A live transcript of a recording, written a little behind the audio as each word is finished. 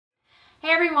Hey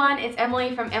everyone, it's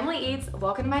Emily from Emily Eats.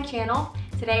 Welcome to my channel.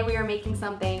 Today we are making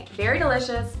something very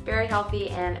delicious, very healthy,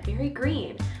 and very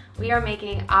green. We are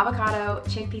making avocado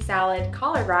chickpea salad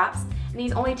collard wraps, and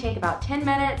these only take about 10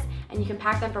 minutes, and you can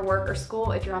pack them for work or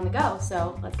school if you're on the go.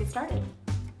 So let's get started.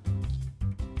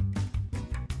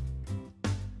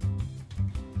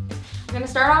 I'm gonna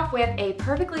start off with a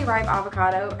perfectly ripe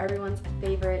avocado, everyone's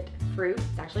favorite fruit.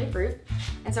 It's actually a fruit.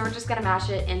 And so we're just gonna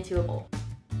mash it into a bowl.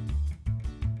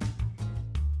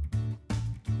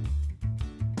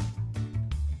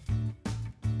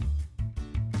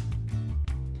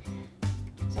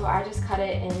 So I just cut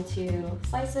it into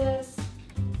slices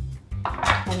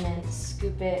and then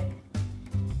scoop it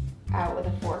out with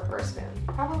a fork or a spoon.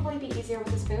 Probably be easier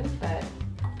with a spoon, but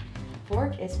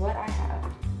fork is what I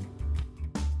have.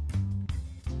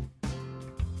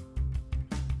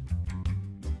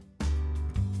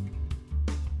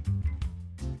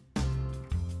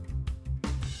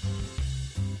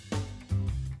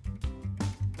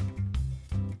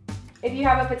 If you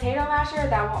have a potato masher,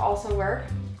 that will also work,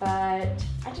 but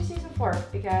I just use a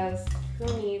fork because who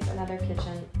needs another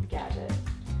kitchen gadget?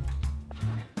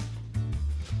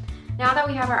 Now that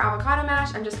we have our avocado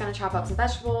mash, I'm just gonna chop up some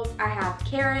vegetables. I have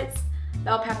carrots,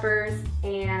 bell peppers,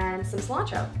 and some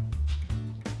cilantro.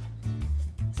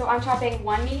 So I'm chopping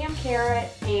one medium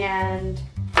carrot and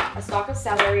a stalk of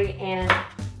celery and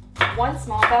one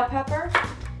small bell pepper.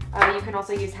 You can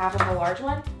also use half of the large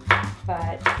one,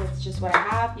 but that's just what I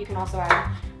have. You can also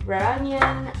add red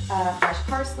onion, fresh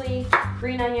parsley,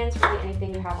 green onions, really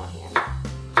anything you have on hand.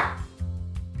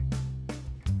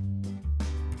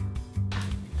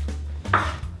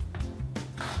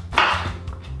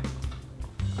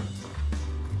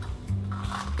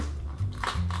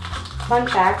 Fun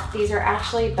fact, these are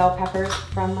actually bell peppers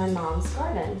from my mom's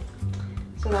garden.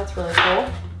 So that's really cool.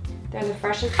 They're the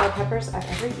freshest bell peppers I've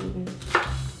ever eaten.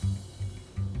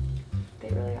 They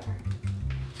really are.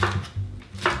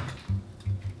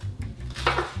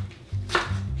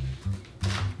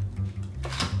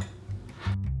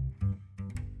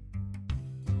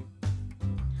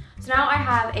 So now I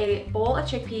have a bowl of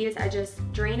chickpeas. I just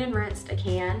drained and rinsed a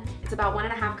can. It's about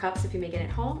 1.5 cups if you make it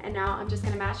at home. And now I'm just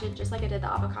gonna mash it just like I did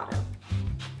the avocado.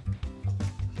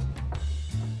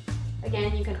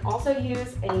 Again, you can also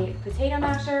use a potato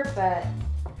masher, but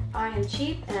I am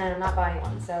cheap and I'm not buying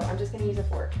one, so I'm just gonna use a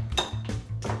fork.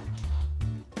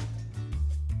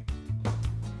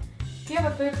 If you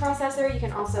have a food processor, you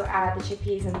can also add the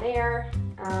chickpeas in there.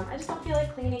 I just don't feel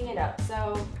like cleaning it up,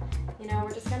 so you know,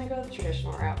 we're just gonna go the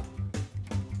traditional route.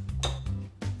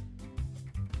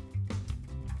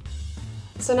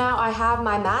 So now I have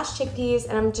my mashed chickpeas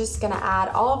and I'm just gonna add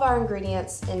all of our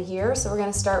ingredients in here. So we're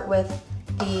gonna start with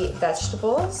the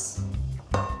vegetables.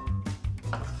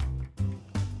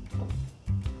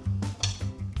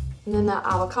 And then the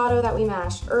avocado that we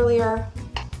mashed earlier.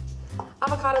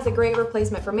 Avocado is a great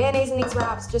replacement for mayonnaise in these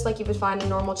wraps, just like you would find in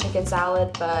normal chicken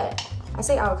salad, but I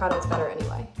say avocado is better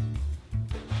anyway.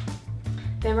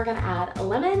 Then we're gonna add a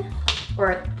lemon,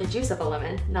 or the juice of a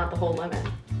lemon, not the whole lemon.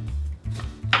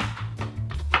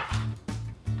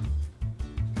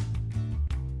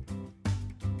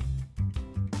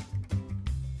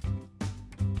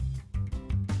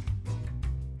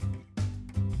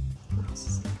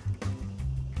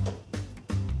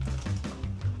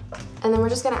 And then we're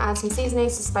just gonna add some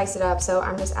seasonings to spice it up. So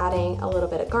I'm just adding a little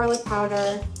bit of garlic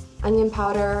powder, onion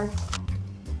powder,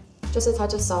 just a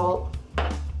touch of salt,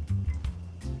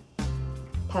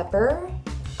 pepper,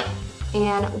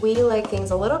 and we like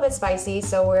things a little bit spicy,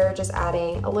 so we're just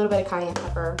adding a little bit of cayenne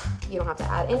pepper. You don't have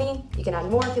to add any. You can add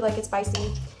more if you like it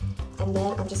spicy. And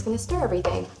then I'm just gonna stir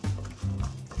everything.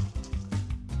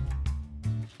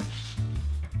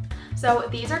 So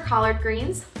these are collard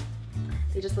greens.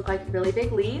 They just look like really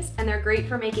big leaves, and they're great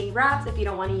for making wraps if you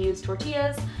don't want to use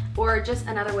tortillas or just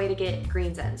another way to get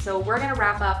greens in. So we're gonna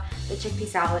wrap up the chickpea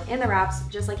salad in the wraps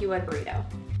just like you would a burrito.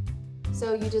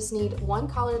 So you just need one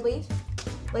collard leaf,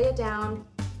 lay it down,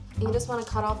 and you just want to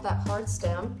cut off that hard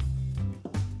stem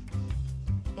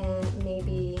and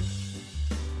maybe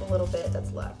a little bit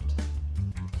that's left.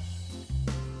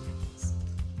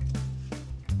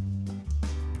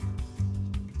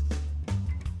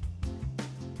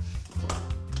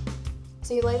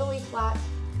 So you lay the leaf flat,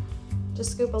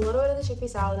 just scoop a little bit of the chickpea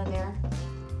salad in there.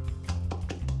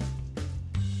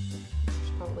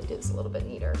 Should probably do this a little bit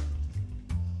neater.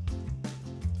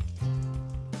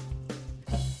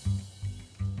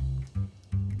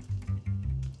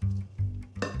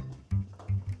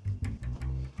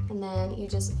 And then you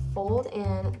just fold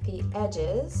in the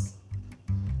edges,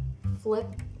 flip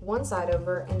one side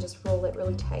over, and just roll it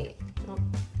really tight.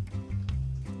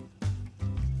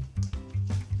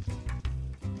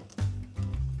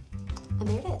 And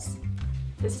there it is.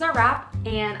 This is our wrap,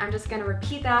 and I'm just gonna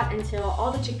repeat that until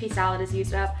all the chickpea salad is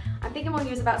used up. I'm thinking we'll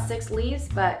use about 6 leaves,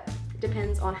 but it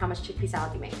depends on how much chickpea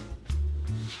salad you make.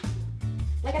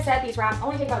 Like I said, these wraps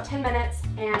only take about 10 minutes,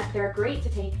 and they're great to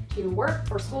take to work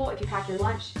or school if you pack your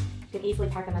lunch. You can easily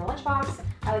pack them in a lunchbox.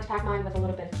 I like to pack mine with a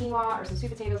little bit of quinoa or some sweet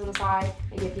potatoes on the side,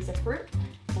 maybe a piece of fruit,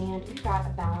 and you've got a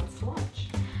balanced lunch.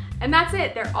 And that's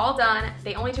it, they're all done.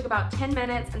 They only took about 10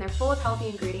 minutes, and they're full of healthy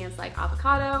ingredients like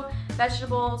avocado,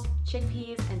 vegetables,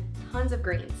 chickpeas, and tons of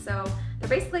greens. So they're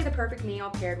basically the perfect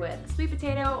meal paired with a sweet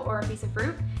potato or a piece of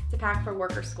fruit to pack for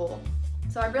work or school.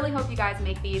 So I really hope you guys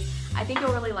make these. I think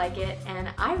you'll really like it, and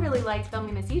I really liked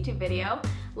filming this YouTube video.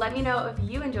 Let me know if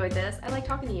you enjoyed this. I like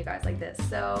talking to you guys like this.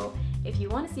 So if you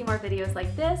want to see more videos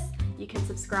like this, you can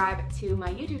subscribe to my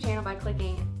YouTube channel by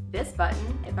clicking this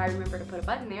button, if I remember to put a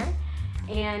button there.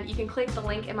 And you can click the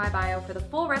link in my bio for the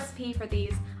full recipe for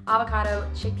these avocado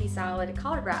chickpea salad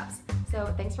collard wraps.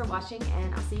 So thanks for watching,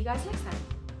 and I'll see you guys next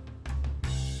time.